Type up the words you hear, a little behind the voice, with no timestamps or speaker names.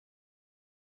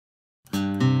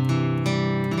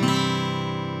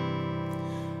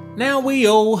Now we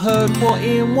all heard what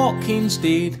Ian Watkins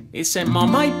did. It sent my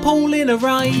mate Paul in a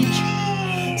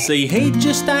rage. See, he'd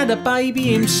just had a baby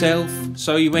himself,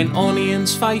 so he went on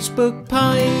Ian's Facebook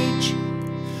page.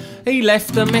 He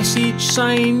left a message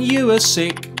saying you were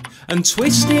sick and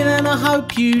twisted and I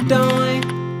hope you die.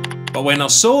 But when I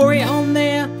saw it on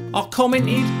there, I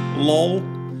commented, lol,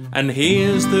 and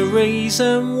here's the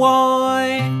reason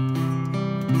why.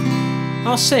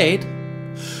 I said,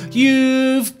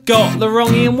 you've got the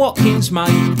wrong Ian Watkins,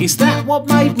 mate. Is that what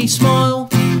made me smile?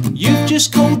 You've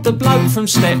just called the bloke from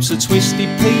Steps a twisted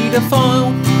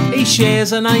paedophile. He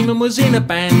shares a name and was in a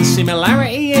band,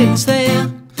 similarity ends there.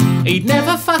 He'd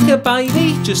never fuck a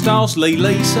baby, just ask Lee,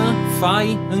 Lisa,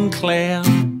 Faye and Claire.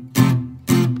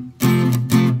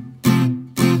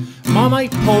 My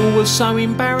mate Paul was so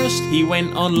embarrassed he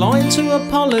went online to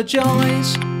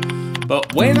apologise.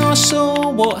 But when I saw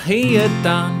what he had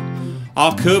done,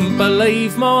 I couldn't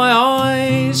believe my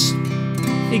eyes.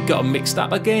 He'd got 'em mixed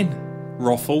up again,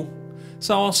 Roffle.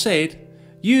 So I said,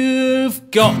 you've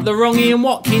got the wrong Ian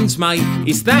Watkins, mate.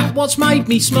 Is that what's made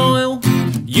me smile?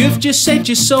 You've just said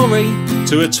you're sorry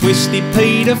to a twisted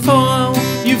paedophile.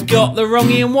 You've got the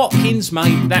wrong Ian Watkins,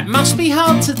 mate. That must be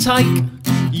hard to take.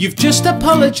 You've just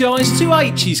apologised to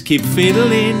H's kid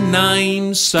fiddling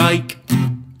namesake.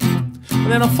 And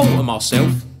then I thought to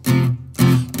myself,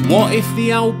 what if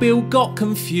the old Bill got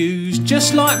confused,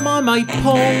 just like my mate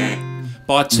Paul,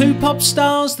 by two pop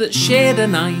stars that shared a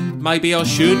name? Maybe I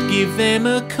should give them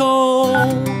a call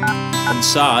and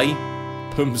say,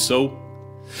 Pumsel,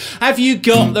 have you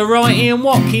got the right Ian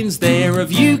Watkins there?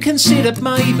 Have you considered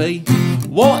maybe,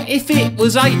 what if it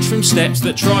was H from Steps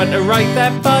that tried to rape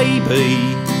that baby?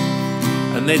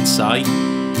 And they'd say,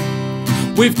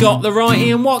 we've got the right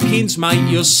Ian Watkins, mate.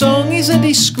 Your song is a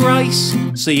disgrace.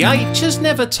 See, H has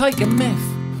never taken meth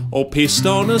or pissed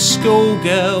on a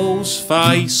schoolgirl's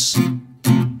face.